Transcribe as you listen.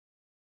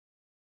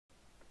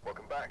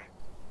Welcome back.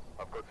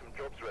 I've got some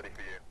jobs ready for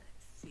you.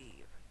 Let's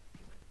see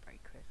where the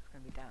breaker is. It's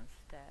going to be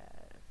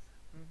downstairs.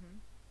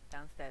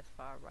 Downstairs,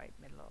 far right,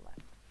 middle or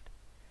left.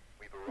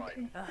 We've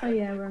arrived. Okay. Oh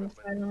yeah, we're on the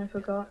Asylum, I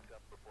forgot.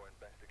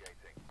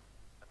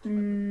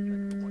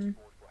 No,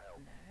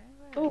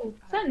 Oh,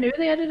 is that new?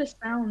 They added a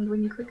sound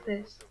when you click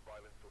this.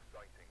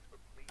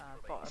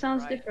 bottom It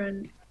sounds right.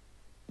 different.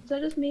 Is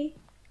that just me?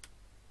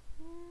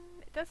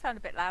 It does sound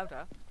a bit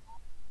louder.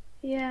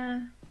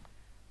 Yeah.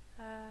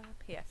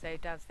 Yeah, so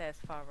downstairs,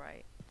 far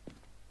right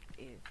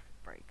is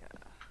breaker,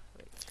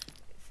 which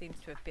it seems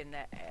to have been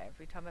there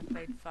every time I've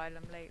played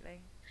Asylum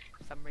lately.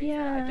 For some reason,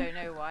 Yeah. I don't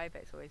know why,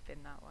 but it's always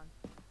been that one.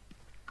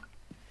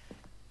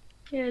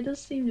 Yeah, it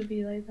does seem to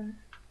be like that.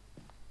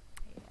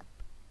 Yep.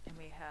 And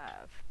we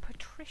have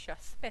Patricia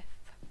Smith.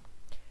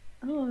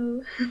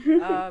 Oh.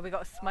 We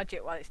got to smudge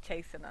it while it's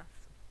chasing us.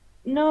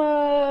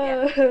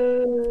 No.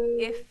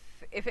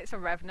 If it's a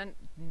revenant,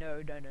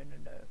 no.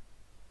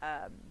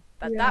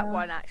 But Yeah. that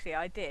one actually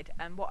I did,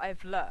 and what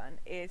I've learned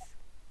is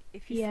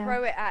if you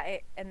throw it at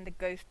it and the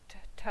ghost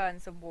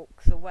turns and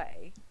walks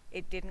away,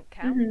 it didn't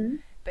count.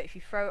 But if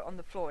you throw it on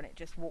the floor and it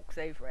just walks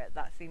over it,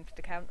 that seems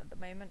to count at the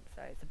moment,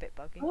 so it's a bit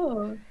buggy.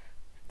 Oh.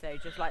 So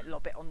just like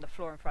lob it on the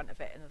floor in front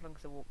of it, and as long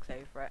as it walks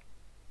over it,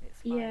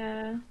 it's fine.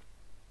 Yeah.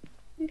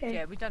 Okay.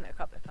 Yeah, we've done it a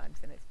couple of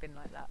times and it's been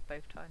like that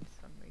both times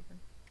for some reason.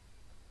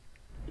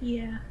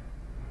 Yeah.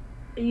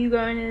 Are you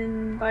going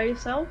in by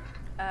yourself?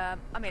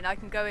 I mean, I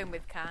can go in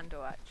with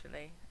candle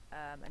actually,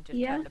 and just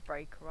turn the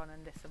breaker on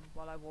and listen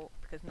while I walk,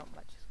 because not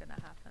much is going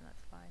to happen,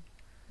 that's fine.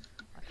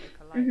 I'll take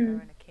a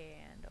lighter and a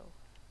candle.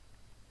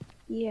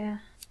 Yeah.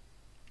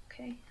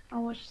 Okay.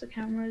 I'll watch the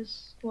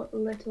cameras, what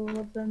little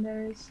of them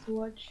there is to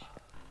watch.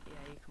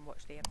 Yeah, you can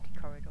watch the empty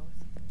corridors.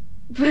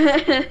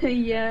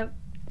 Yeah.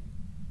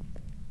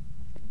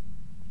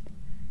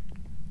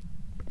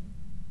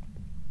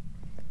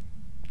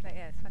 But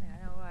yeah, it's funny,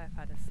 I know why I've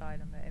had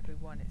Asylum at every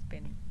one, it's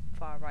been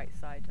far right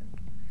side and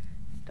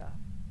stuff.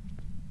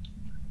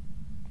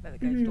 But the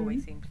ghost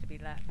always seems to be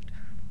left.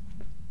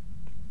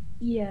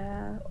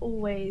 Yeah,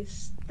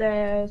 always.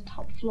 They're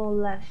top floor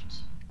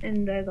left,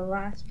 and they're the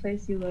last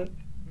place you look.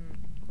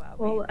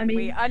 Well, I mean,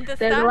 we they're the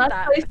understand last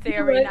that place you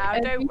theory look now,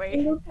 every don't we?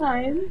 single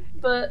time,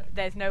 but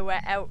There's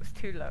nowhere else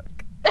to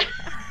look.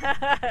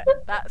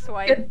 That's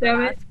why God it's the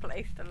damn it. last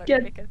place to look,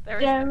 God because there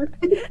damn is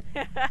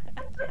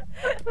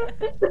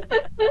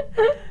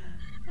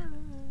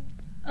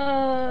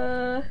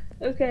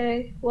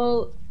okay.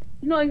 Well,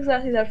 not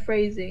exactly that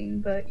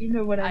phrasing, but you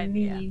know what I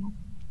mean. Yeah.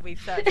 We've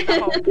searched the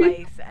whole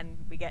place and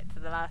we get to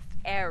the last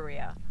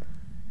area.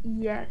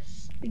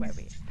 Yes. Where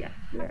we... Yeah,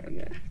 there we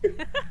go.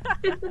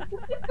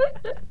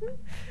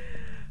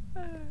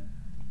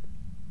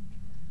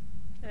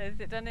 Has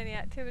it done any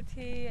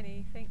activity,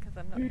 anything? Because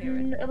I'm not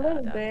hearing a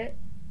little bit.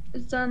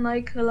 It's done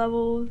like a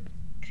level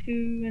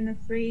 2 and a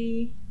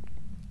 3,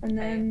 and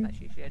then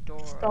that's usually a door.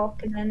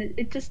 stop, and then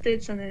it just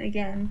did something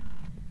again.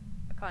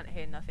 I can't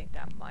hear nothing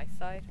down my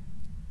side.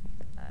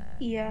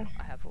 Yeah.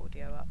 I have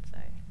audio up, so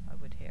I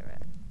would hear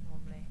it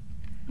normally.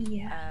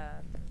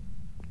 Yeah.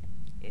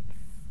 It's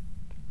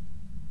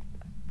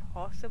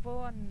possible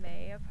I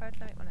may have heard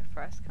something when I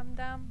first come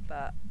down,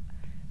 but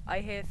I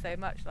hear so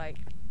much, like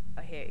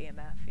I hear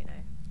EMF, you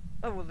know,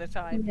 all the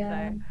time.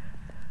 Yeah.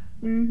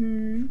 So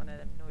Mhm. it's one of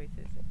them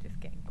noises that just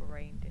get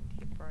ingrained into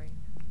your brain.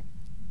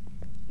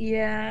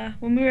 Yeah.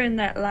 When we were in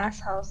that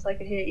last house, I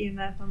could hear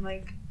EMF. I'm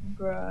like,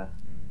 bruh,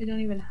 I don't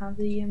even have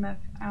the EMF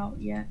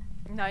out yet.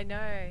 I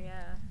know,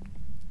 yeah.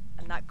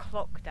 And that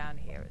clock down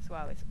here as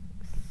well is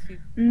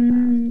super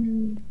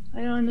loud.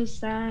 I don't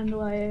understand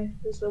why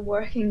there's a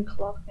working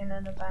clock in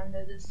an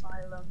abandoned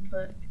asylum,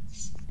 but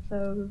it's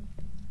so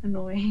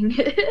annoying.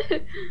 Yeah.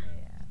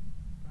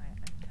 Right,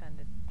 I turned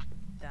the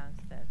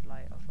downstairs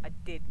light off. I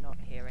did not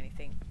hear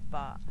anything,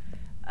 but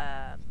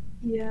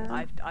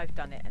yeah. I've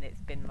done it and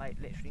it's been like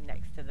literally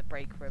next to the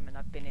break room, and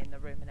I've been in the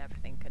room and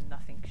everything and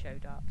nothing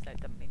showed up, so it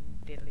doesn't mean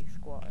diddly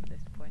squat at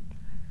this point.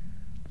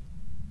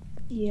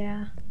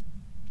 Yeah.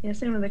 Yeah,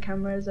 same with the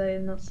cameras, I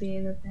did not see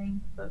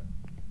anything, but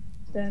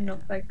they're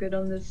not that good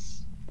on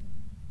this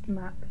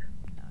map.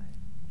 No.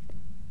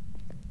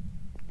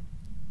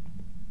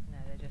 No,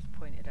 they're just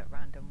pointed at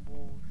random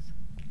walls.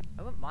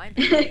 I wouldn't mind,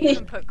 but he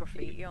even put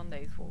graffiti on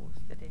those walls,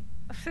 did he?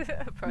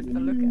 For us to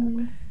look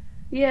at.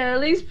 Yeah, at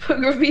least put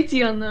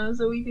graffiti on them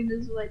so we can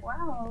just be like,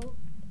 wow.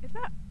 Is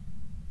that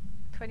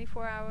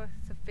 24 hours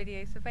of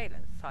video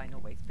surveillance sign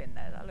always been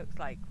there? That looks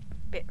like a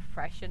bit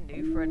fresh and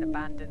new for an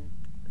abandoned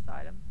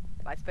asylum.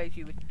 I suppose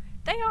you would...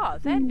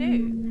 They're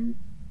new.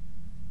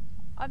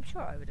 I'm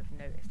sure I would have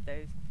noticed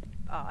those.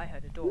 Oh, I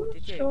heard a door.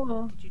 Did you?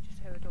 Sure. Did you just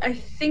hear a door? I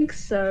think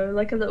so,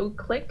 like a little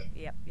click.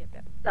 Yep.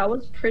 That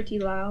was pretty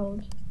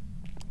loud.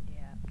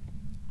 Yeah.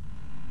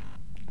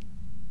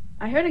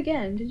 I heard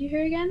again. Did you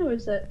hear again, or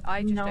was it?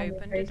 I just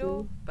opened the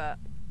door, but...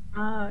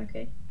 Ah,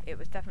 okay. It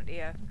was definitely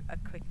a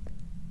click...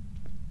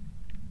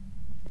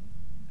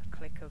 A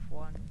click of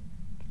one.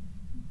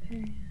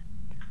 Okay.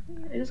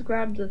 I just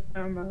grabbed the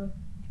thermo.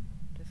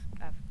 Just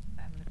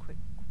having a quick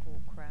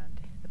walk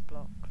around the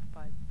block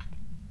by...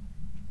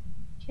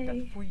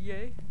 Okay.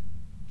 foyer.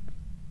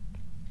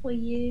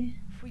 Foyer.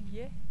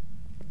 Foyer.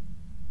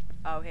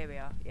 Oh, here we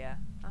are. Yeah.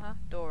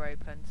 Door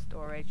open.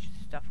 Storage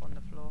stuff on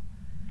the floor.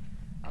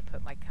 I'll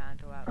put my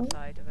candle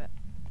outside of it.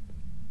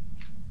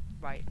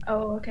 Right.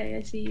 Oh, okay.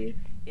 I see you.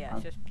 Yeah,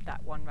 it's just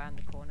that one round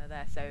the corner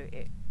there. So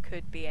it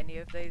could be any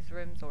of those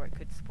rooms, or it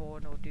could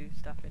spawn or do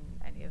stuff in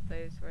any of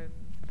those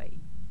rooms. But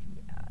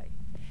yeah.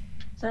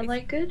 Is that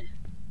light good?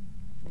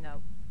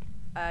 No.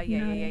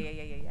 Yeah. No.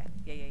 Yeah.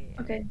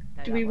 Okay.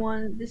 No, Do that we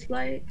one. want this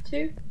light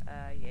too?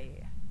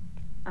 Yeah.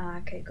 Ah,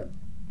 okay, cool.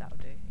 That'll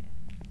do. Yeah.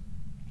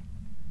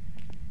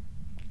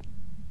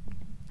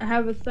 I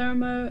have a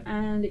thermo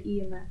and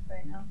EMF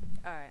right now.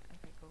 Alright,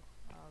 okay, cool.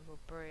 I will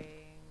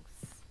bring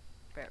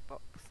spirit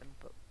box and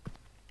book.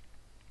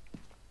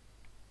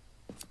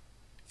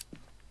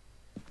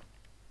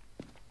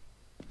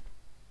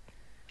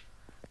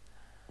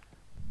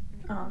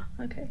 Ah,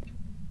 okay.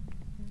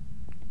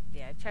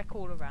 Yeah, check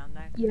all around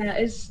there. Yeah,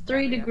 it's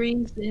 3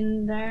 degrees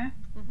in there,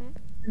 Mhm.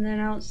 and then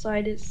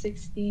outside it's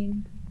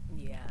 16.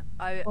 Yeah,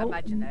 I Oh,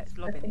 imagine that it's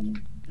lobbing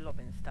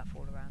stepping. stuff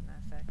all around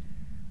there.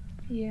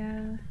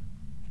 Yeah.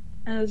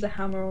 And there's a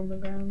hammer on the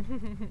ground.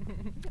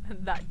 So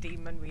that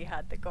demon we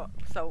had that got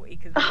salty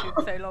because it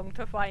took so long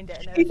to find it,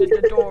 and there was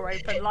just a door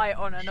open, light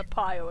on, and a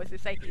pile as to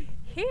say,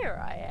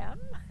 "Here I am."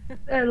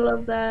 I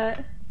love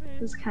that.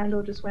 This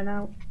candle just went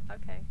out.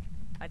 Okay,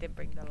 I didn't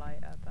bring the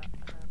lighter, but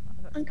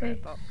I've got a Okay.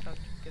 spirit box. I'll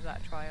give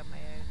that a try on my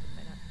own in a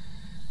minute.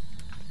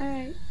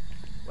 Alright.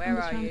 Where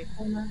are you?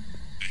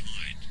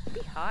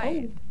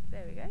 Behind. Oh.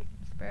 There we go.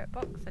 Spirit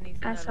box, and he's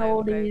in That's a how lone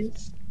old he ghost.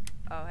 is.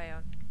 Oh, hang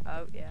on.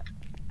 Oh, yeah.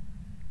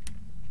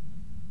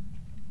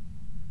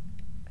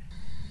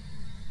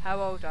 How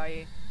old are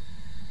you?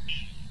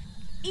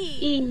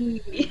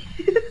 E. E.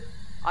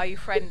 Are you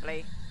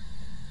friendly?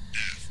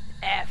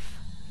 F.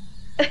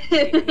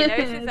 He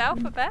knows his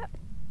alphabet.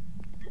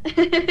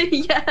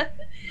 Yeah.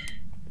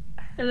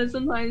 And then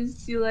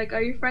sometimes you're like,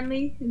 are you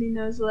friendly? And he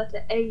knows the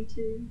letter A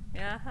too.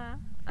 Uh-huh.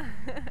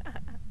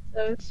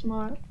 So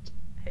smart.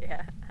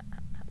 Yeah.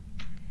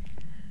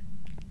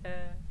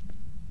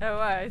 Oh,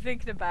 wow, I was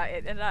thinking about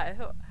it and I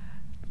thought,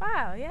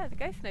 wow, yeah, the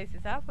ghost knows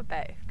his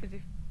alphabet, because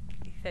if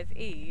he says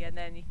E and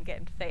then you can get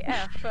him to say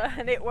F,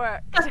 and it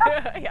worked.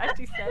 He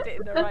actually said it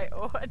in the right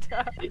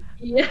order.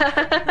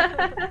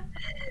 Yeah.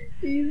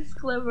 He's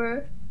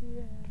clever.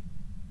 Yeah.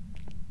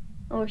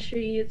 Oh,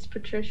 it's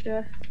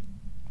Patricia.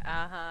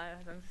 Uh-huh,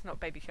 as long as it's not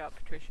Baby Shark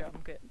Patricia,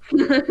 I'm good.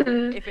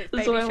 If it's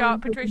That's Baby what I Shark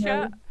wanted to Patricia,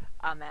 know.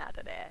 I'm out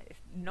of there. It's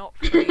not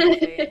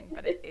freezing,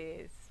 but it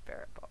is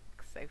Spirit Box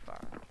so far.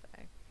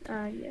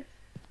 So. Yes.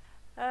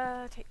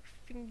 Take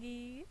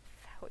fingies.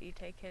 What are you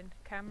taking?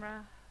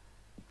 Camera?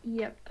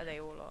 Yep. Are they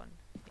all on?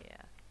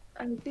 Yeah.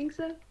 I think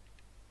so.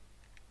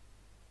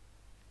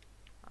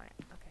 Alright,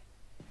 okay.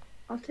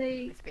 I'll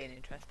take. This will be an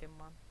interesting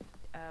one.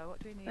 What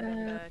do we need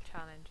in the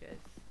challenges?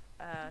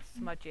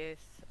 Smudges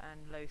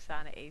and low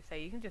sanity. So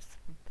you can just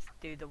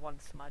do the one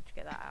smudge,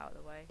 get that out of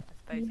the way. I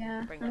suppose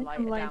Yeah, bring I a can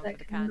lighter light down that for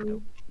the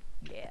candle.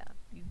 Yeah,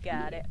 you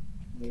got it.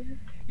 Yeah.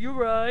 You're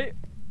right.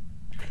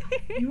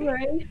 You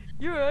right.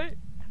 You're right.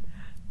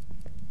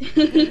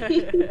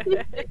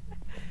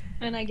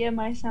 And I get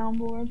my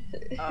soundboard.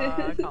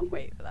 I can't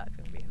wait for that. It's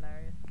gonna be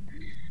hilarious.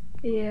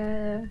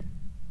 Yeah.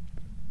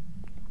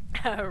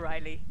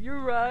 Riley,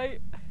 you're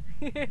right.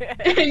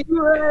 You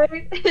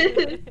right.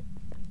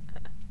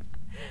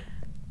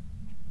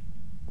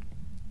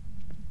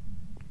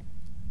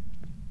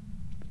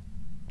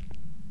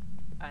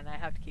 And I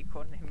have to keep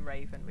calling him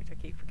Raven, which I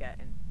keep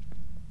forgetting.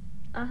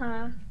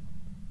 Uh-huh.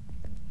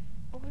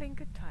 All in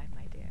good time,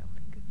 my dear. All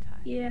in good time.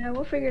 Yeah,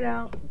 we'll figure it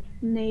out.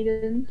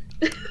 Naden.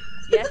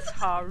 Yes,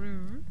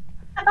 Haru.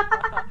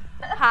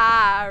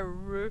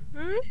 Haru.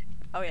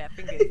 Oh yeah,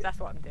 fingies. That's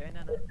what I'm doing,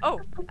 isn't it? Oh,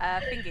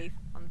 fingies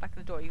on the back of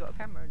the door. You got a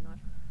camera in there?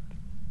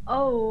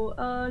 Oh,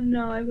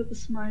 no, I got the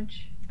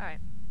smudge. Alright.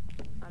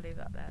 I'll leave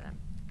that there then.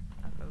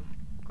 I'll go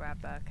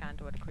grab a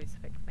candle and a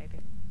crucifix maybe.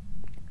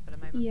 For the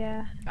moment.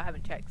 Yeah. I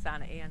haven't checked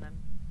sanity and I'm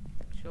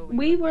sure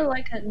We were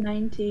like at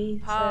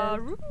 90.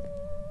 So.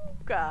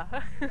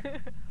 Haruka.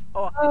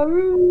 Or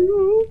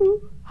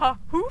Haru.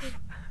 ha-hoof.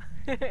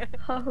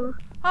 Haru.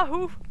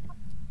 Ha-hoof.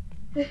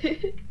 I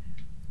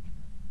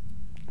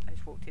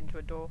just walked into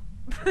a door.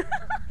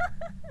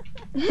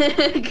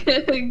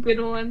 Good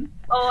one.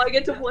 Oh, I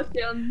get to watch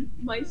it on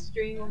my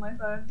stream on my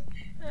phone.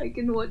 I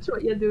can watch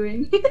what you're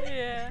doing.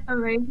 Yeah.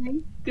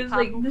 Amazing. Because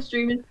like the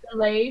stream is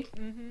delayed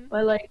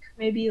by like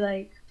maybe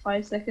like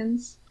 5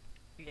 seconds.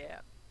 Yeah.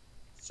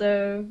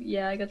 So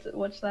yeah, I got to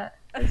watch that.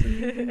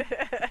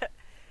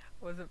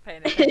 Wasn't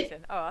paying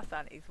attention. Oh, our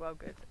sanity's well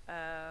good.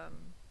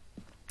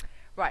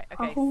 Right,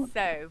 okay,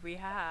 so we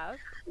have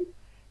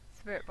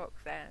Spirit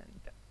Box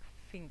and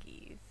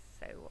Fingies.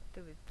 So what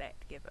does that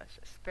give us?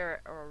 A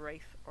spirit or a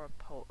wraith or a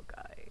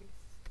poltergeist?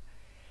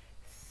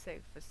 So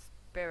for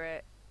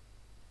spirit,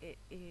 it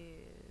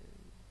is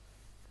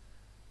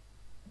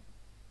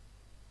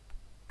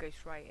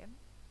ghost writing.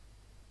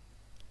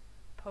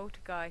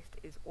 Poltergeist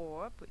is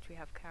orb, which we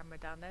have camera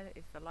down there.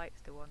 Is the light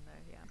still on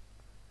though? Yeah.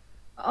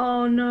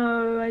 Oh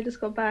no, I just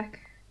got back.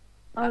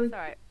 Oh, That's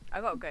alright.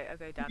 I'll go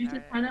down you there.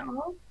 just turn it anyway.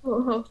 off?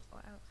 Oh.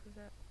 What else was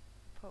it?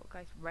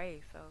 Poltergeist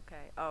Wraith,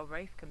 okay. Oh,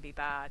 Wraith can be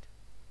bad.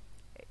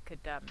 It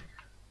could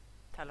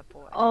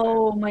teleport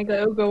Oh anywhere. my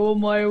god, it'll go on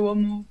my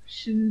one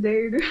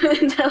there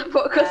and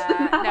teleport across the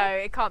map. No,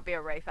 it can't be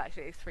a Wraith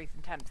actually. It's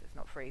freezing temps, it's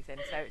not freezing.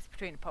 So it's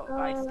between the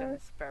Poltergeist and the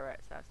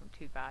Spirit, so that's not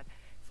too bad.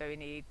 So we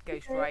need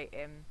Ghost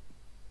Writing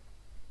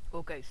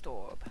or Ghost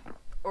Orb.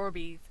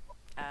 Orbies.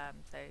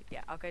 So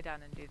yeah, I'll go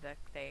down and do the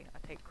thing.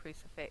 I'll take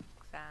Crucifix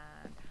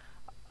and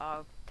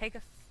I'll take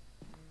a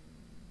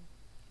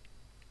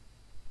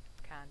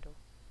candle.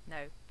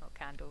 No, not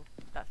candle.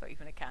 That's not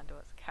even a candle,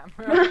 it's a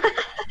camera.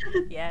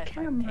 Yes,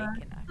 I'm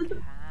taking a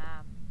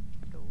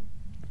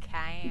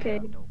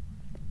candle.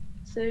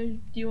 So, do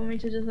you want me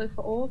to just look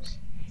for orbs?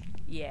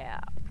 Yeah,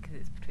 because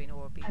it's between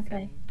Orbeez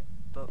and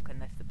book,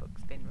 unless the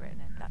book's been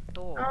written in that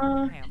door.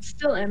 It's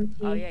still empty.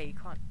 Oh yeah, you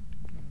can't.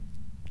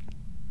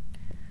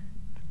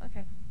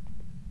 Okay.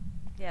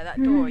 Yeah,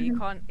 that door, you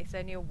can't, it's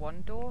only a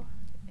one door,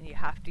 and you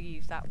have to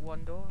use that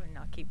one door, and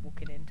I keep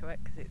walking into it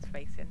because it's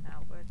facing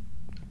outward.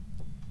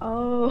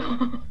 Oh.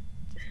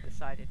 Just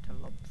decided to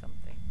lob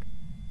something.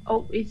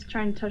 Oh, it's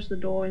trying to touch the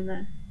door in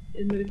there.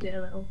 It moved it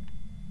a little.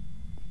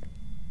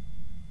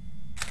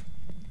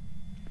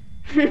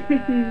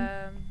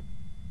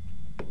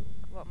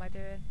 What am I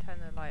doing? Turn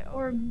the light off.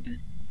 Orb.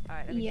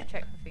 Alright, let me just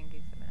check the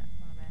thingies a minute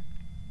while I'm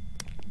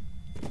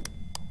here.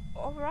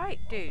 Alright,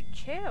 dude,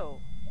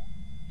 chill.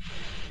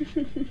 It's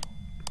just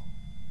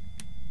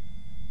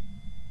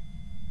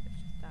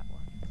that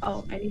one.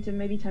 Oh, I need to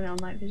maybe turn it on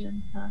night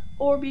vision.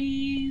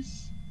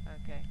 Orbeez!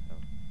 Okay, cool.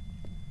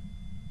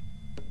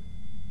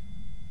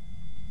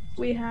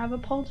 We have a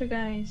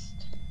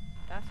poltergeist.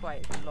 That's why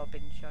it's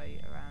lobbing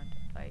shite around.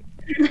 Like,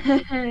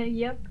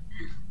 Yep.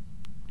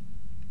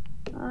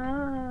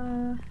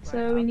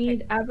 So we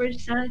need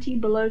average sanity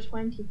below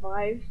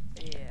 25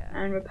 yeah.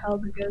 and repel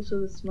the ghost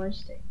with a smudge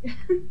stick.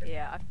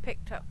 Yeah, I've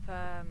picked up,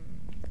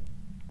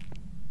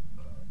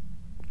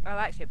 oh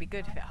actually it'd be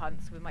good if it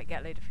hunts, we might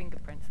get a load of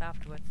fingerprints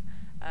afterwards.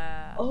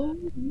 Oh,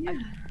 yeah.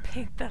 I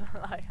picked the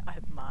light, I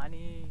have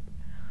money.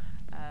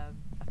 I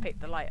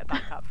picked the lighter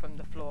back up from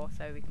the floor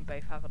so we can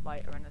both have a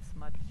lighter and a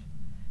smudge.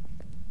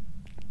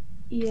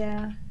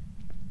 Yeah.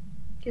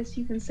 Guess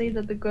you can say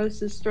that the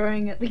ghost is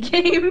throwing at the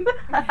game.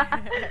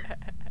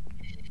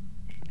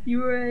 You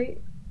were right.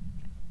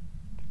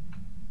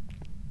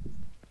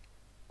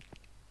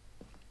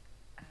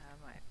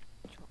 Right,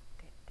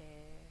 chopped it there.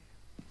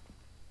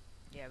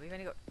 Yeah, we've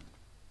only got.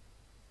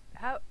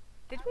 How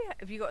did we?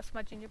 Have you got a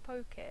smudge in your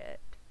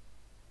pocket?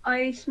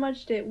 I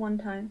smudged it one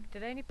time.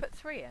 Did I only put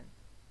 3 in?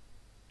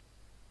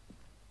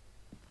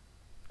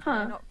 Huh?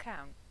 Did I not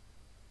count?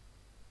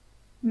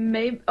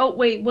 Maybe. Oh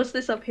wait, what's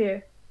this up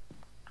here?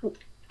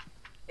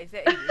 Is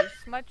it a used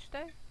smudge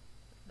though?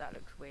 That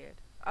looks weird.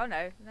 Oh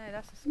no,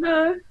 that's a smudge.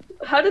 No.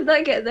 How did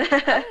that get I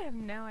there? have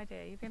no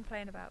idea. You've been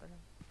playing about with them.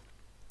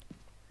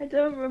 I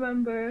don't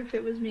remember if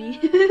it was me.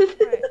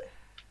 Right.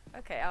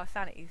 Okay, our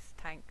sanity's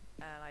tank.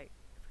 Like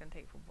it's gonna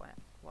take for a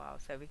while,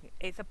 so we can.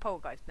 It's a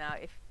poltergeist now.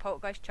 If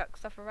poltergeist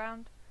chucks stuff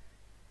around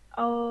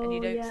Oh, and you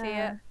don't yeah. see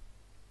it,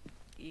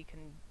 you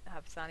can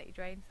have sanity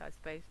drain. So I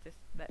suppose just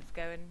let's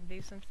go and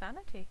lose some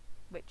sanity,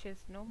 which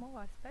is normal,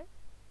 I suppose.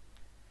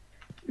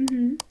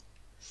 Mhm.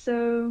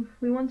 So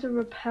we want to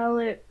repel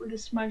it with a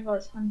smudge while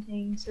it's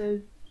hunting. So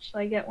should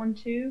I get one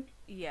too?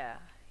 Yeah,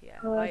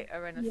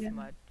 lighter and a yeah.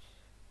 smudge.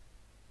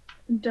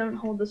 Don't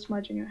hold the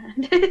smudge in your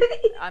hand.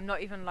 I'm not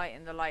even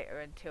lighting the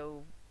lighter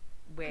until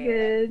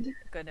we're Good.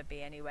 gonna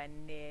be anywhere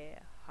near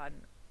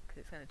hunt,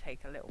 because it's gonna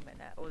take a little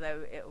minute.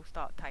 Although it'll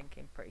start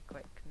tanking pretty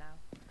quick now.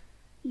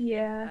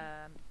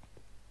 Yeah.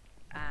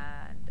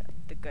 And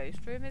the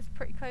ghost room is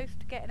pretty close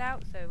to getting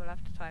out, so we'll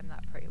have to time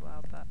that pretty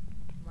well. But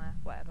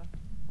whatever.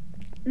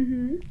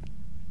 Mhm.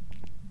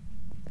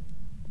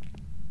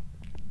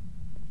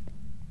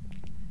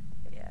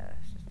 Yeah,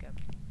 let's just go.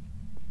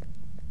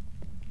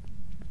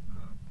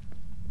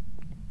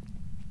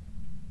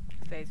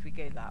 Suppose we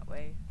go that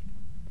way.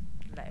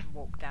 Let him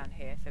walk down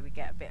here so we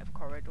get a bit of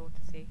corridor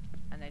to see,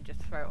 and then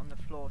just throw it on the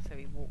floor so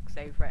he walks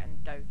over it,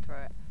 and don't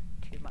throw it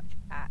too much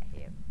at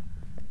him.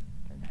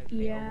 And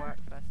hopefully it'll work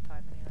first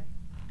time anyway.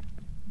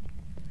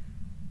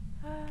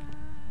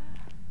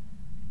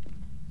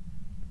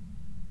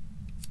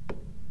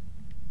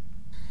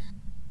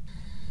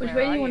 Which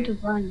way do you want to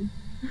run?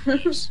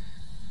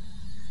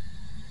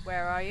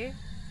 Where are you?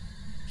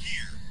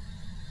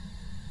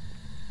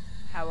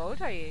 How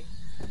old are you?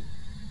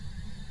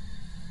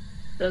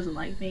 Doesn't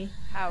like me.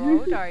 How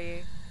old are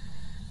you?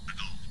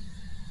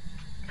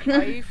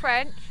 Are you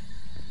French?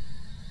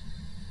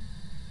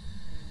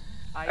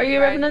 Are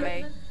you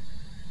Revenant?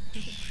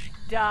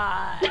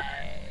 Die.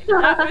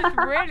 That was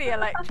really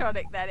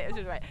electronic then. It was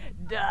just like,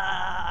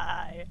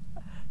 die.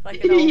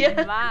 Like an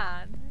old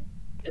man.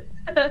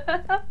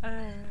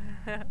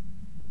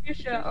 You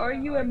sure? Are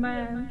you a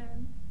man?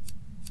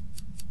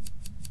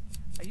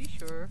 Are you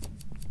sure?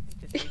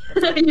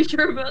 Are you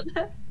sure about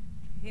that?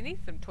 He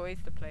needs some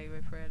toys to play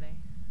with, really.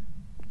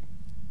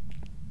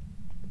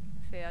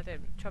 See, I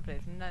don't. Trouble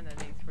is, none of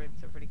these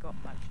rooms have really got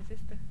much. Is this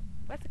the?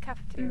 Where's the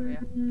cafeteria?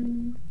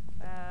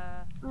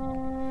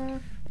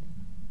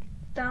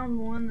 Down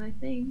one, I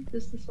think.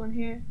 Just this one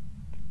here.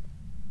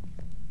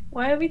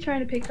 Why are we trying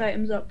to pick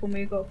items up when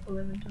we got full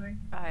inventory?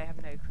 I have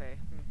no clue.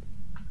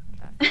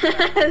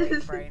 That's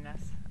big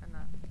brainless. And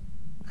that.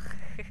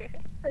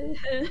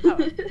 Oh.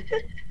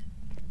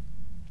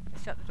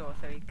 Shut the door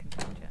so he can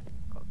touch it.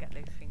 Got to get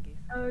those thingies.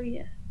 Oh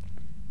yeah.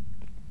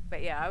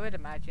 But yeah, I would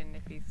imagine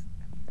if he's.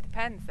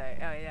 Depends though.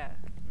 Oh yeah.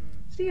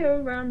 See her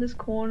around this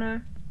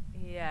corner.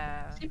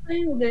 Yeah. Is he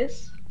playing with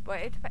this?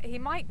 But he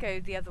might go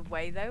the other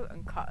way though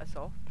and cut us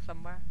off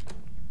somewhere.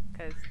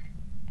 Because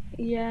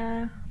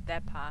yeah,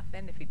 they're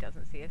passing. If he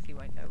doesn't see us, he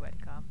won't know where to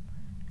come.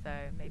 So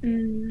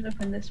maybe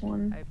open this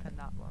one. Open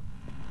that one.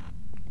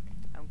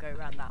 And go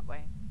around that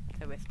way.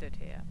 So we're stood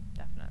here,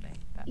 definitely.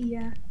 But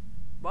yeah.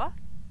 what?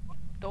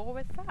 Door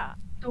was that?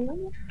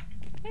 Door?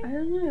 Yeah. I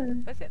don't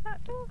know. Was it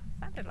that door?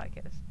 Sounded like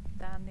it was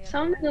down the other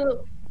Sounded way. a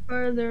little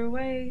further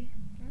away.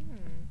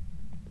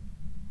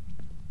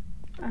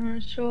 I'm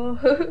not sure.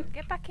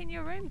 Get back in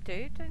your room,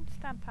 dude. Don't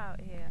stamp out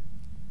here.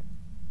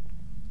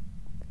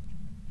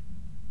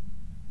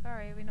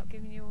 Sorry, we're not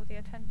giving you all the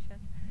attention.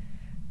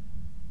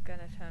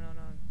 Gonna turn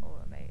on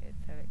automated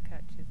so it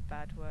catches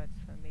bad words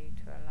for me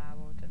to allow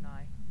or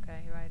deny.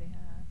 Okay, ready?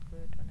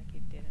 Good. When I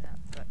keep doing that.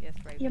 But yes,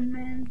 Raven. Yeah,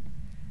 man.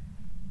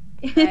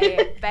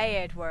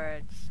 Bad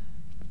words.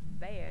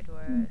 Bad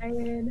words.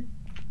 Bad.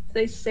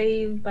 They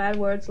say bad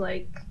words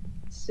like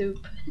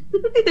soup.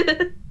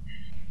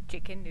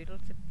 Chicken noodle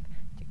soup.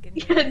 Chicken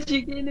Yeah, noodle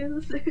chicken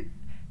noodle soup.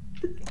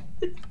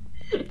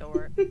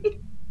 Door.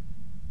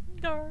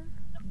 Door.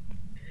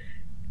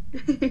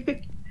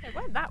 Hey,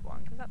 where's that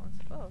one? Because that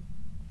one's full.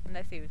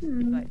 Unless he was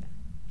like...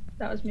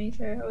 That was me,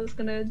 sir. I was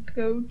gonna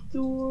go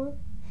door.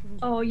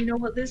 Oh, you know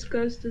what this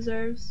ghost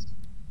deserves?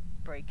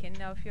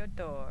 Breaking off your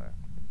door.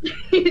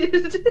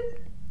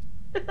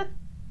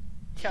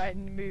 Try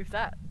and move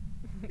that.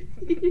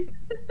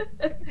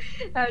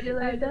 How do you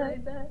like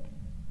that?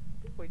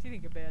 What do you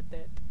think about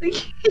that?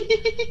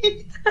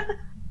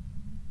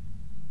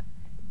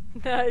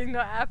 No, he's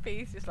not happy.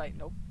 He's just like,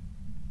 nope.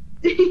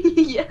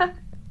 Yeah.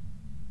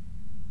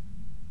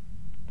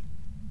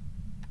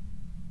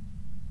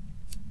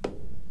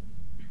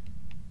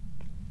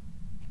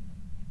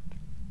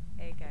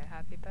 There you go.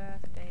 Happy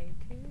birthday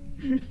to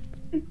you.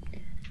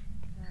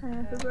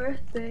 Happy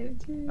birthday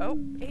to you. Oh,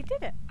 he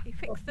did it. He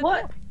fixed the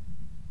What? door.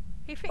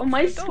 He fixed On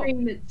my the door.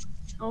 screen, it's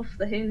off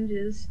the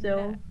hinges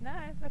still. No,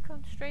 look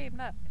on stream.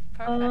 Look, it's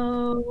perfect.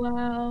 Oh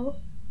wow.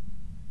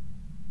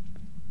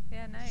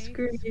 Yeah, no.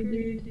 Screw you,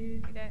 dude.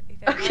 You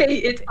don't Okay,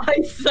 it's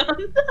ice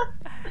on.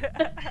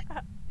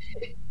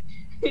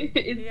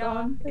 It's yeah,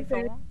 on. It's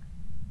Okay. on.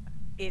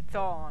 It's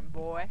on,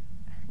 boy.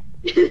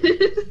 I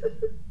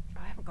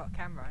haven't got a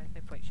camera. There's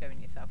no point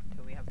showing yourself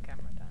until we have a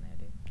camera down here,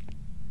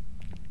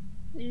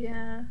 dude.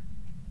 Yeah.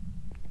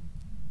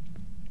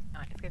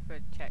 Alright, let's go for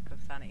a check of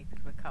sanity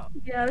because we're cut.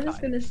 Yeah, I was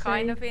just gonna say.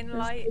 Kind of in just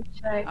light.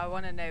 to check. I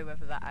want to know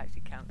whether that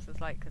actually counts as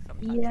light because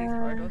sometimes these Yeah.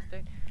 corridors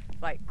don't.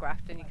 Like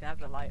Grafton, you can have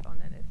the light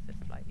on and it's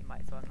just like you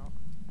might as well not.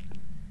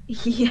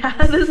 Yeah,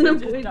 there's no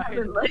Just point don't.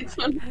 having lights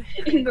on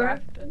in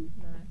Grafton.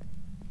 No.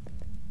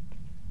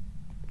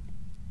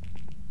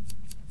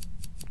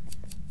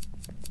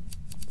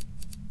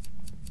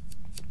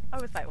 I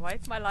was like, why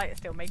is my light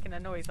still making a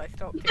noise? I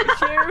stopped. It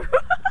was you.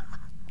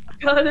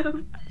 Got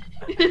him.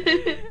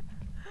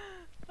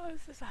 I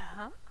was just like,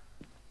 huh?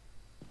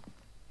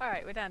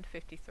 Alright, we're down to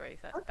 53,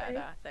 so that's Okay.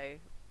 better. So,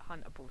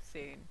 huntable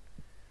soon.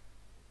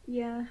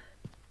 Yeah.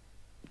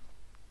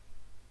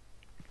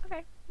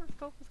 Okay, that's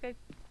cool. Let's go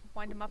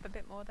wind him up a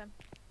bit more then.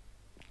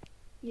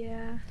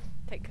 Yeah.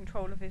 Take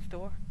control of his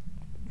door.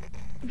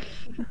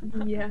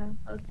 Yeah,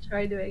 I'll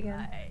try to do it again.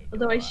 Aye,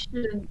 Although I door.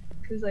 shouldn't,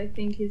 because I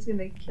think he's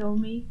gonna kill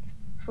me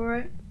for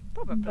it.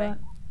 Probably. But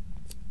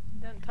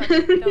Don't touch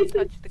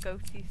the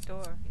ghostie's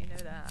door, you know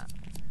that.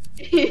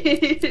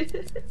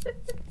 It's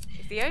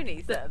the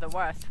Onis that are the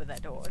worst for their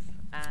doors,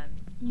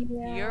 and yeah.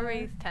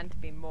 Yuris tend to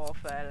be more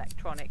for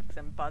electronics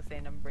and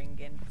buzzing and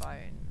ringing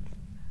phones.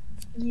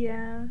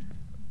 Yeah.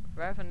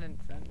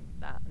 Revenants and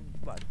that and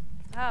what?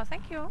 Oh,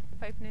 thank you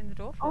for opening the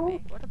door for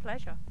me. What a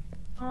pleasure.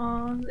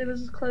 Oh, it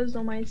was closed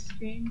on my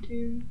screen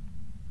too.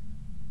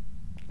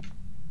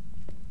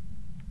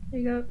 There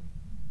you go.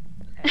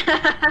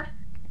 Okay.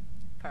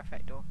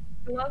 Perfect door.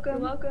 You're welcome.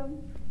 You're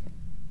welcome.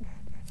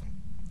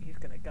 He's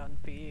gonna gun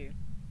for you.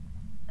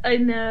 I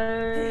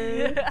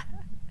know.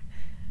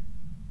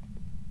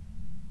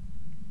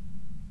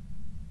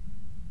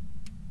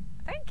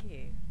 Thank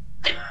you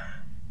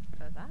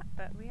for that,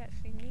 but we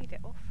actually need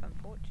it off,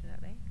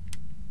 unfortunately.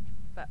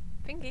 But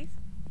thingies,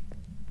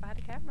 if I had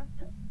a camera.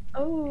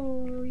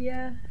 Oh,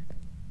 yeah.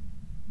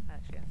 I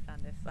actually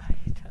understand this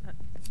side.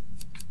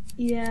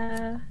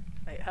 Yeah.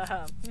 Like,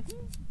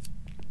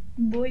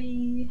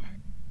 Boy.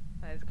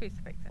 there's a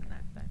crucifix in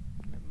there, so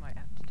we might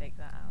have to take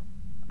that out.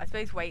 I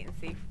suppose wait and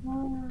see.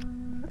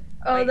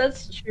 Oh, Wait.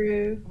 that's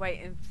true.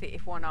 Wait and see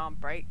if one arm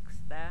breaks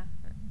there.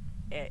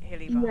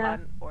 He'll either Yeah.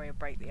 hunt or he'll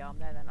break the arm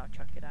there. Then I'll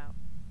chuck it out.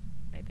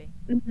 maybe.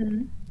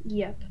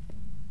 Yep.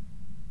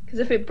 Because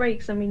if it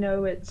breaks, then we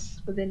know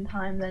it's within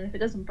time. Then if it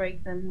doesn't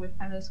break, then we're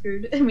kind of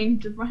screwed. I mean,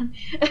 to run.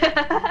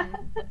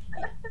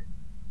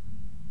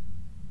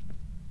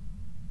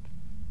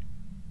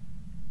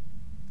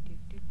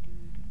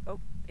 Oh,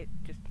 it's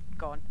just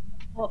gone.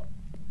 Oh.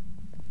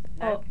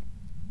 No. Oh.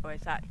 Or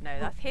is that? No,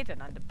 that's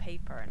hidden under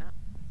paper, isn't it?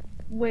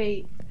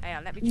 Wait. Hang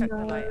on, let me check the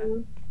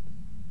lighter.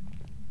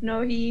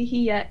 No,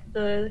 he ate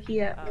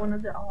one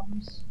of the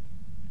arms.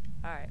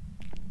 Alright.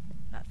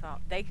 That's all.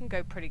 They can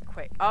go pretty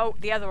quick. Oh,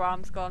 the other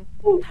arm's gone.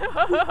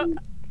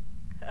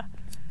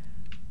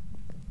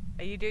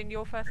 Are you doing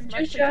your first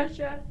smudge?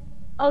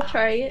 I'll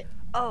try it.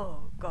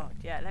 Oh god,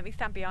 yeah. Let me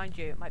stand behind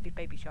you. It might be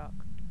Baby Shark.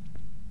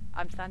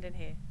 I'm standing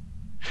here.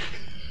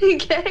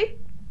 Okay.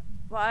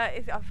 Well,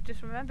 I've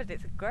just remembered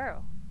it's a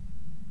girl.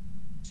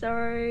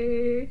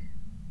 Sorry.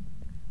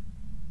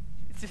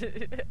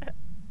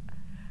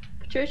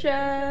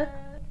 Patricia.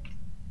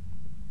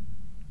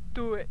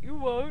 Do it. You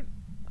won't.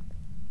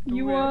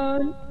 You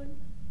won't.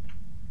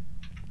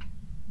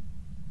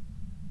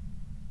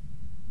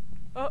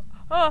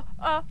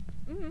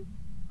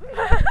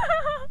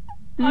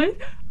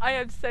 I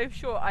am so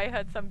sure I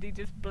heard somebody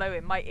just blow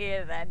in my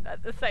ear then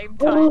at the same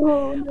time.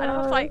 Oh, no. And I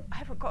was like, I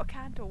haven't got a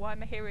candle, why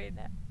am I hearing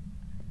it?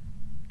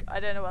 I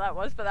don't know what that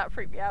was, but that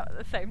freaked me out at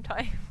the same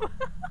time.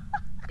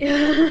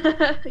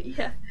 Yeah.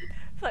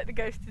 It's like the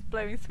ghost is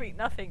blowing sweet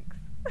nothings.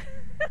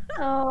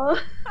 Oh.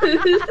 There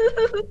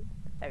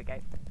we go.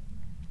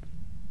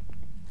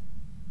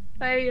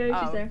 There you go,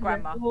 she's Oh, there.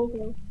 Grandma.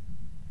 Oh.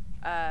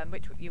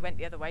 You went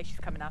the other way, she's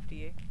coming after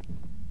you.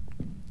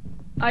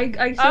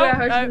 I swear I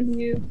heard no. from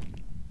you.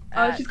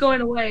 Oh, she's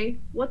going away.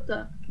 What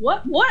the?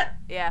 What?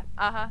 Yeah,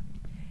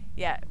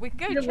 yeah, we can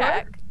go Did it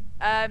check.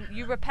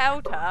 You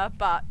repelled her,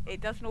 but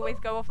it doesn't always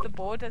go off the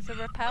board as a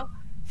repel.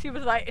 She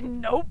was like,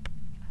 nope.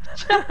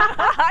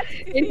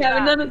 Ain't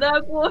having none of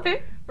that,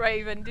 boy.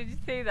 Raven, did you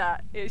see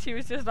that? Yeah, she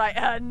was just like,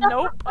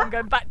 nope, I'm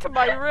going back to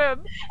my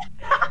room.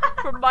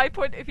 From my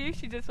point of view,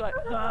 she just like,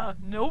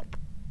 nope.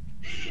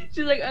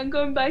 She's like, I'm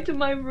going back to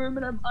my room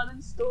and I'm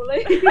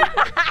uninstalling.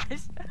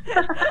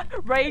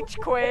 Rage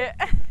quit.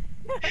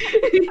 Look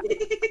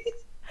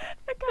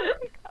how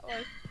quick that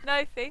was.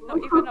 No, see, not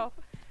even off.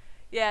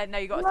 Yeah, no,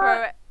 you got to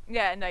throw it.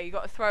 Yeah, no, you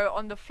got to throw it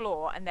on the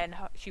floor and then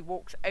she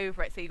walks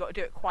over it, so you got to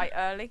do it quite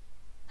early.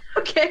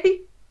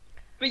 Okay.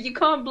 But you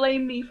can't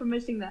blame me for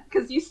missing that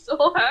because you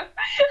saw her.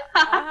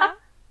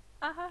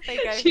 There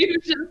you go. She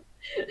was just...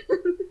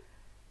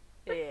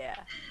 Yeah.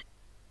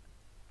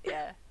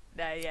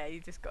 No, yeah,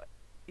 you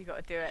got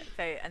to do it.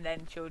 So, and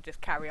then she'll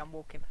just carry on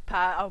walking.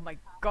 Oh my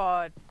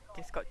god,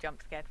 just got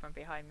jump scared from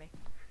behind me.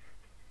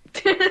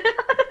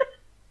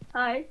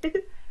 Hi.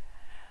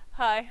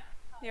 Hi.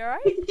 You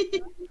alright?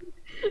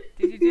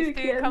 Did you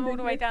just come all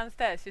the way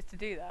downstairs just to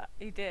do that?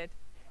 You did.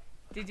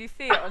 Did you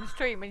see it on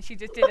stream when she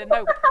just did a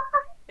nope?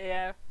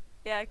 Yeah.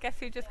 Yeah, guess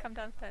who just come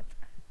downstairs?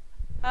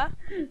 Huh?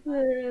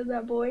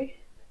 That boy.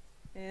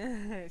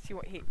 Yeah,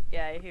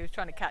 he was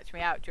trying to catch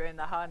me out during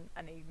the hunt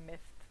and he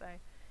missed, so.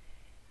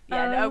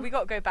 Yeah, no, we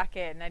got to go back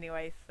in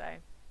anyway, so.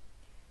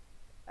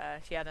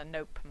 She had a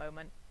nope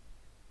moment.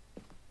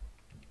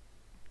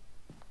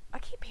 I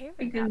keep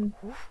hearing that.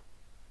 Oof.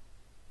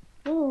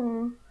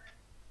 Oh.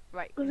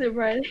 Right. Was it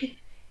right?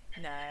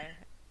 No.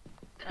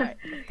 Right,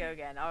 let's go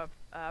again. I'll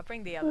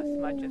bring the other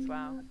smudge as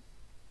well.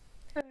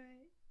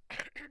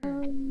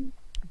 Alright.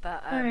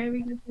 But, Alright,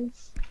 we got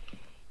this.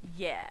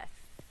 Yes.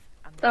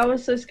 That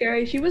was so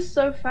scary. She was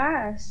so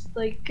fast.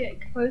 Like,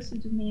 get closer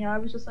to me. I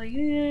was just like,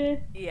 eh.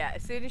 Yeah,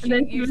 as soon as And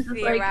then you was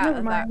see like, her out never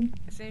of that, mind.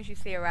 as soon as you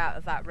see her out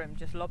of that room,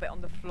 just lob it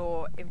on the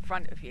floor in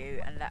front of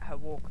you and let her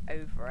walk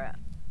over it.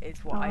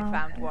 Is what I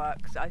found Okay.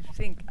 works. I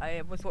think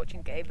I was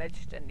watching Game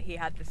Edged and he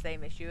had the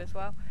same issue as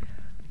well.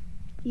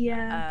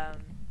 Yeah.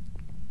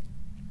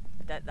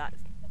 That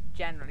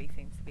generally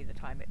seems to be the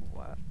time it will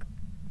work.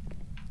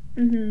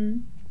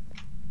 Mhm.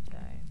 So,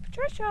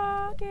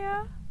 Patricia,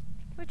 dear,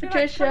 would you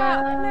Patricia. like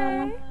to come out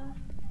and play?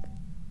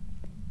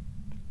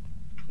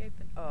 She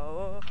opened.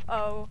 Oh,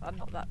 I'm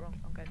not that wrong.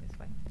 I'm going this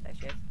way. There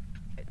she is.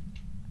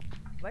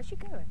 Where's she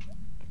going?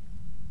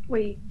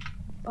 Wait.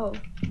 Oh.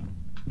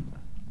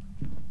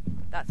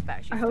 That's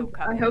better. She's still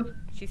coming. I hope.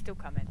 She's still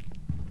coming.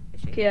 Is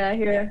she? Yeah, I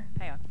hear her.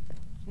 Hang on.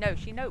 No,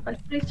 she noped.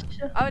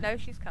 Patricia. Oh no,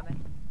 she's coming.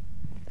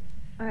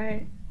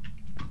 Alright.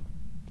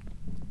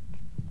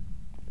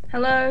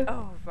 Hello.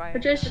 Oh right.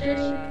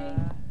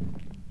 Patricia.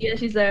 Yeah,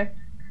 she's there.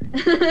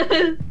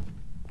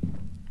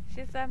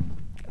 She's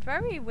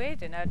very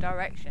weird in her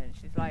direction.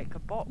 She's like a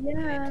bot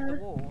walking into the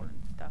wall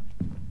and stuff.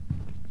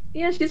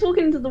 Yeah, she's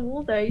walking into the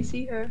wall there. You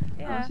see her.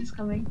 Yeah. Oh, she's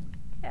coming.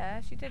 Yeah,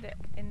 she did it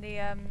in the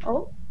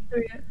Oh, there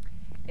we go.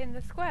 in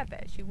the square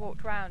bit. She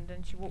walked round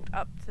and she walked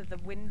up to the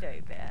window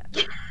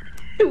bit.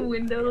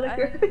 Window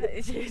licker.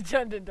 She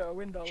turned into a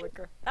window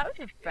licker. That was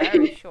a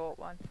very short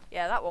one.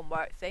 Yeah, that one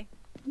worked. See.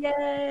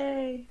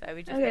 Yay. So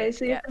we just Okay,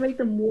 so you have to make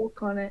them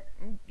walk on it.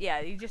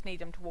 Yeah, you just need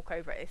them to walk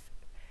over it.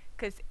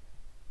 Because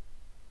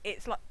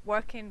it's like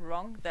working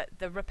wrong. That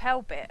the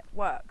repel bit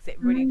works.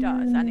 It really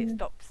does, and it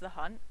stops the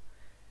hunt.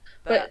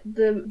 But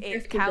the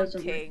it's objective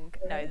doesn't counting. work,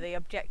 No, right? the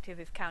objective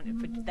is counting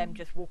for them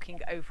just walking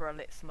over a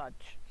lit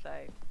smudge. So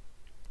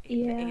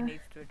he Yeah.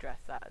 needs to address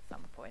that at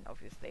some point,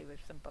 obviously,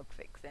 with some bug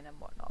fixing and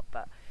whatnot.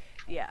 But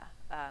yeah,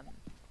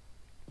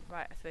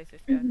 right. I suppose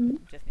just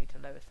just need to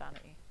lower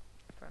sanity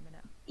for a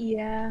minute.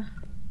 Yeah.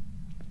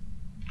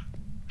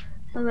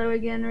 Hello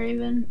again,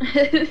 Raven.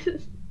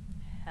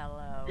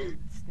 Hello,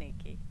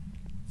 sneaky.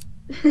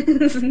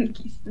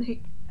 Sneaky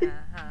snake.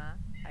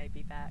 I'll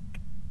be back.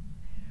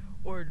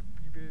 Or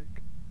be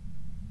back.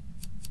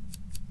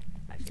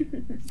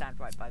 Actually, stand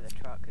right by the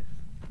truck as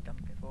we've done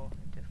before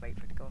and just wait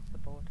for it to go off the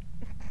board.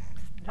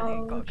 I think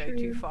you've got to go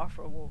too far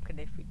for a walk, and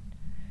if we...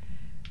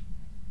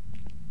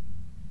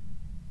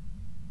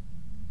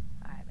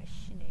 I'm a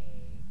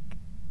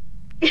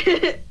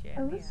snake.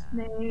 I'm a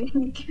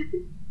snake.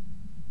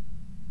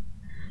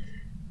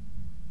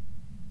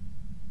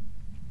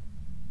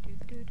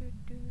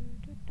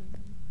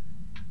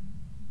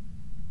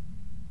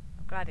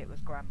 I'm glad it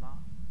was Grandma.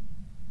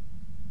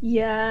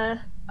 Yeah,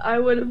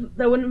 that wouldn't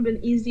have been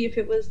easy if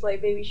it was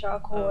like Baby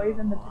Shark or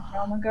even the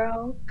Pajama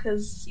Girl,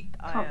 because you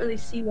can't really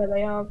see where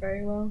they are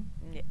very well.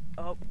 Yeah.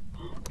 Oh,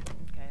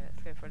 okay,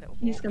 let's go for a little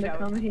walk. He's gonna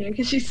come here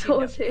because she You saw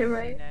know- us here, you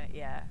right? know,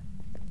 yeah,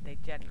 they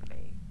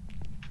generally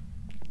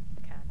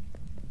can.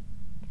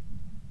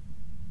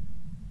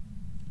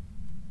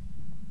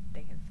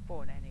 They can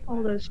spawn anywhere.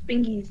 All those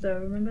fingies though,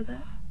 remember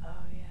that?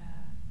 Oh yeah.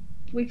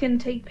 We can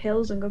take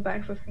pills and go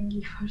back for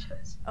fingy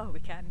photos. Oh, we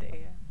can do,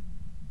 yeah.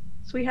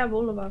 So we have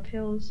all of our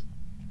pills.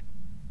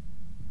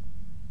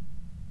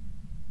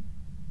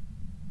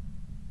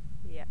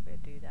 Yeah, we'll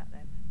do that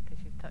then,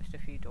 because you've touched a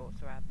few doors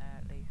around there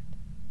at least.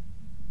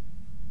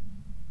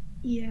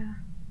 Yeah.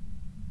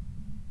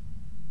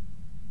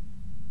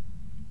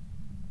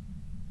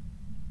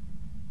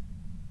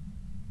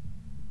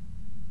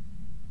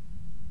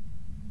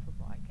 From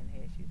what I can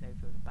hear, she's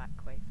over the back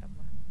way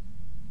somewhere.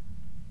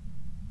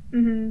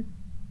 Mhm.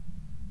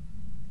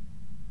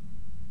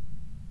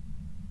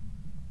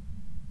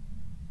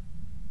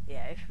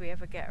 Yeah, if we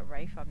ever get a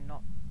wraith, I'm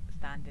not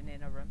standing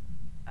in a room,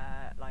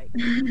 like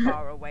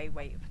far away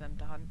waiting for them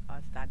to hunt.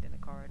 I'll stand in a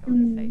corridor,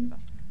 it's safer.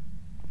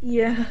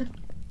 Yeah.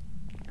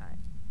 Right.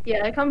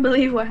 Yeah, I can't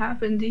believe what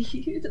happened to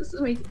you. It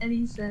doesn't make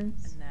any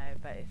sense. No,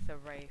 but it's a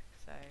wraith,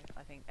 so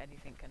I think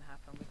anything can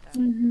happen with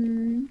them.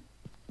 Mhm.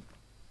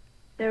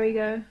 There we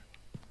go.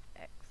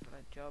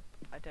 Excellent job.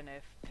 I don't know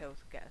if pills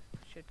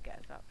should get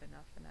us up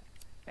enough in it.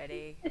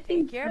 Ready? I Take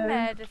think your so.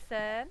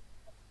 medicine.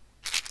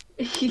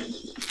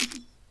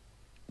 Just,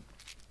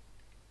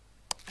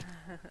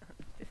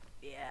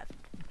 yeah.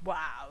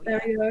 Wow. There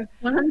Yeah. we go.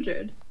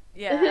 100.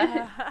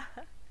 Yeah.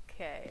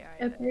 Okay.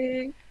 Alright.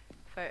 Epic.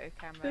 Photo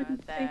camera Photo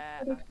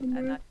there, and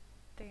camera. I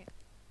think.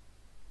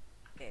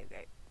 There we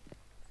go.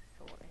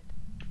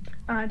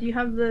 Sorted. Do you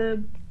have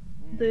the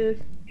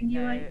thingy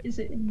no, light? Is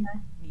it in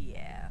there?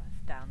 yeah,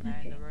 it's down there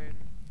in the room.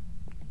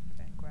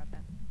 Go and grab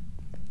it.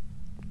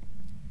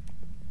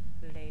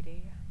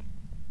 Lady.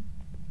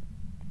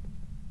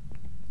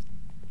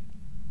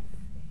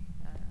 Let's see.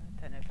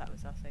 I don't know if that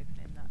was us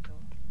opening that door.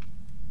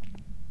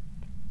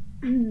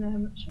 No,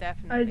 I'm not sure.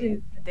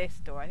 Definitely this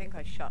door. I think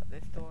I shut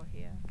this door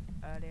here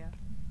earlier.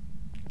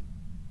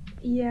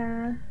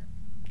 Yeah.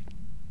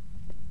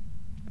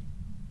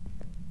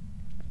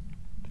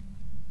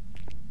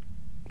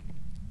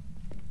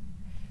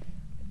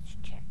 Let's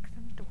check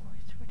some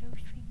doors for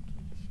those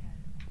fingies, shall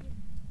we?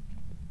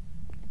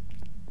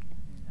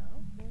 No,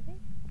 really?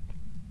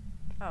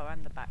 Oh,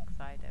 and the back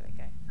side. There we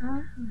go.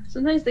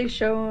 Sometimes they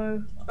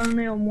show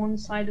only on one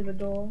side of a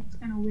door. It's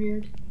kind of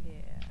weird. Yeah.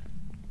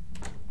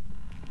 Just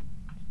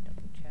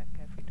double check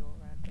every door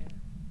around here.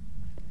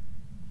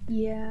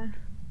 Yeah.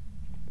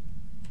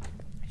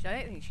 Actually, I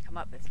don't think she come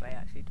up this way,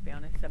 actually, to be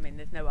honest. I mean,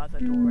 there's no other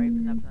door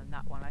open other than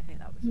that one. I think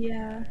that was from the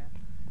Yeah. area.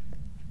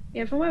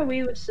 Yeah, from where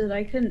we were stood,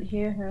 I couldn't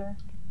hear her.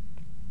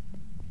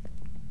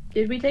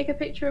 Did we take a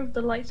picture of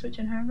the light switch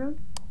in her room?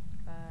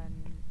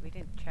 We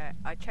didn't check.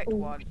 I checked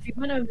once. She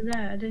went over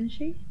there, didn't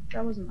she?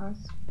 That wasn't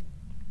us.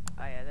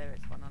 Oh yeah, there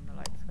is one on the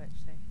light switch.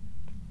 See.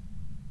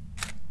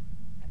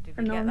 Did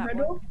we And get on that her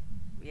one? door?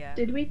 Yeah.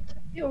 Did we take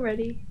it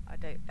already? I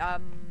don't.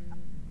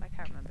 I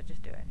can't remember.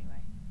 Just do it anyway.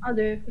 I'll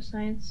do it for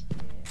science. Yeah.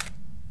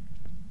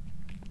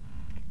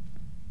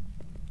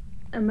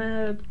 I'm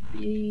gonna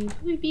beep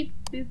beep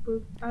boop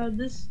boop.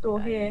 This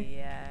door here.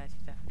 Yeah,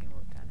 she definitely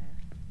walked down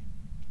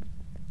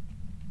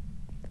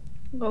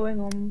here. Going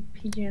on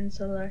PGN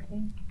so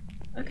lurking.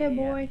 Okay,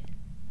 Yeah. boy.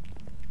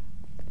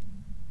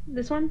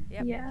 This one?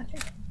 Yep. Yeah, okay.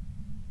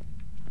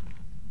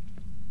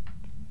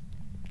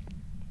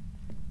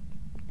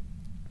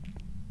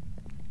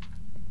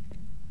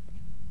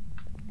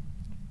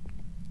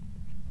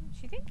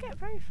 She didn't get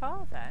very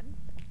far then.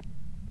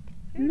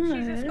 No,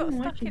 She just I got don't know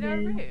what stuck she in her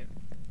did. room.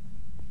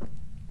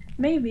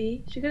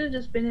 Maybe. She could have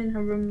just been in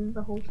her room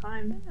the whole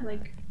time, Yeah.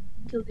 like,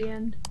 till the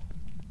end.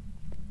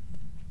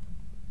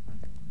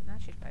 Now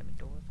she's by my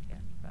doors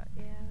again, but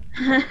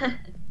yeah.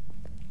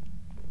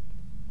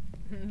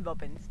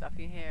 Bobbing stuff,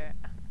 you hear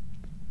it.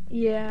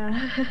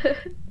 Yeah.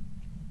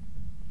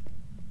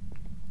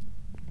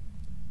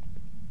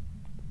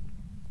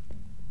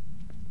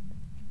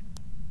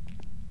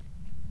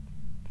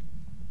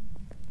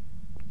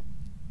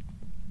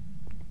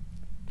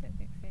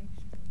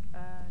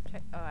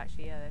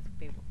 actually, yeah, there's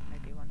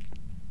maybe one.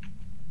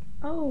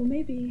 Oh,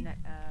 maybe. No,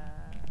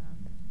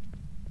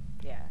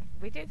 yeah.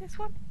 We did this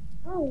one?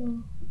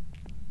 Oh,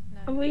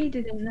 No. we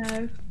didn't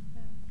know.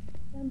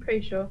 I'm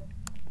pretty sure.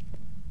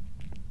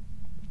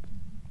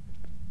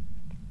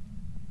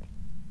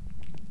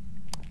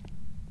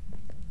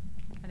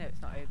 I know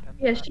it's not open.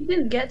 Yeah, but... she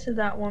didn't get to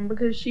that one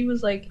because she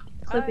was like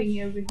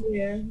clipping over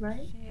here,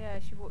 right? Yeah,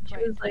 she walked She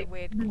right was into like, the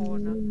weird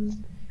corner.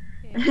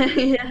 Yeah.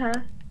 yeah.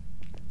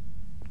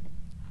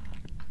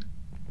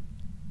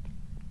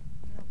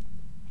 No,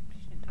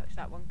 she didn't touch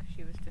that one because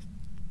she was just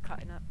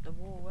cutting up the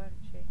wall, weren't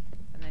she?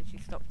 And then she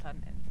stopped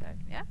hunting, so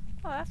yeah.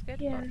 Oh, that's good.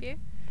 Yeah. Got a few.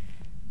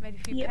 Made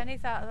a few Yep.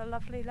 pennies out of the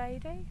lovely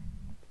lady.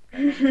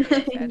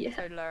 Eventually, Yeah.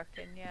 so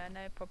lurking. Yeah,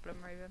 no problem,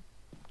 Ruben.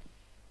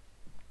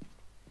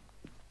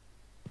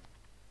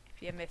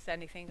 If you miss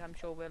anything, I'm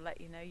sure we'll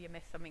let you know you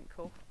missed something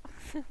cool.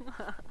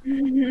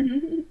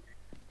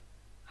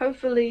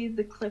 Hopefully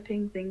the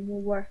clipping thing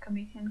will work and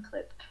we can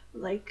clip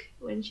like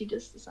when she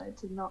just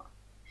decides to not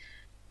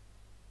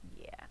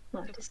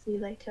to see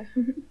later.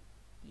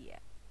 Yeah.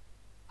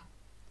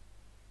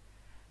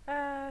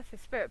 So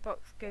spirit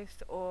box,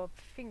 ghost orb,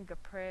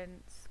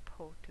 fingerprints,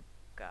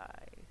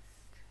 poltergeist.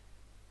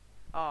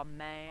 Oh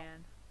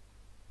man.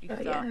 Oh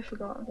yeah, I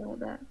forgot about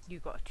that. You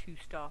got a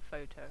 2-star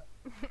photo.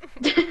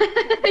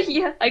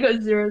 Yeah, I got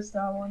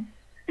 0-star one.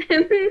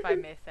 If I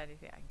miss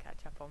anything, I can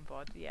catch up on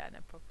board. Yeah, no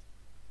problem.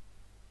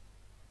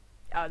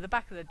 Oh, the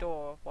back of the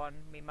door one,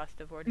 we must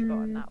have already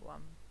gotten that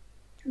one.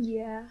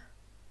 Yeah.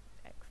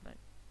 Excellent.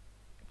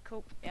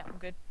 Cool. Yeah, I'm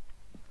good.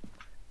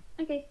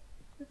 Okay,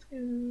 let's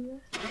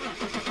go.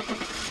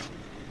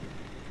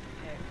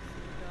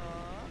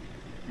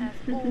 As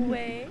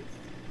always.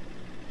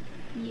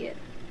 Yeah.